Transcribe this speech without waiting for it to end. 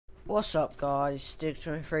What's up guys,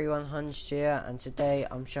 Stick23100 here, and today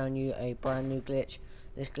I'm showing you a brand new glitch.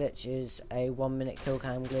 This glitch is a 1 minute kill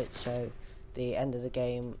cam glitch, so the end of the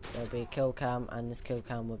game there'll be a kill cam and this kill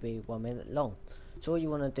cam will be 1 minute long. So all you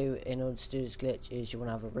want to do in order to do this glitch is you want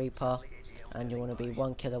to have a Reaper and you want to be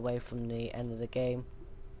 1 kill away from the end of the game,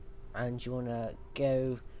 and you want to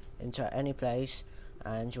go into any place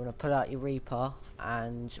and you want to pull out your Reaper,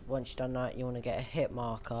 and once you've done that you want to get a hit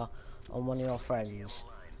marker on one of your friends.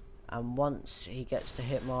 And once he gets the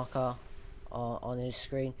hit marker on his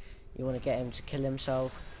screen, you want to get him to kill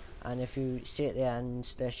himself, and if you see at the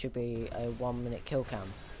end there should be a 1 minute kill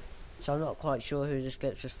cam. So I'm not quite sure who this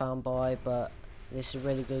glitch was found by, but this is a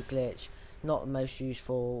really good glitch. Not the most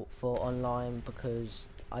useful for online because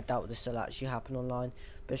I doubt this will actually happen online,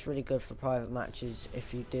 but it's really good for private matches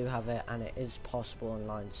if you do have it, and it is possible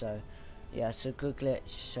online. So yeah, it's a good glitch.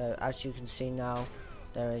 So as you can see now,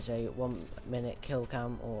 there is a 1 minute kill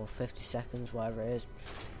cam, or 50 seconds, whatever it is.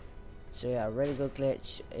 So yeah, a really good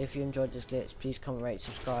glitch. If you enjoyed this glitch, please comment, rate,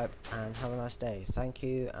 subscribe, and have a nice day. Thank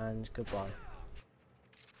you and goodbye.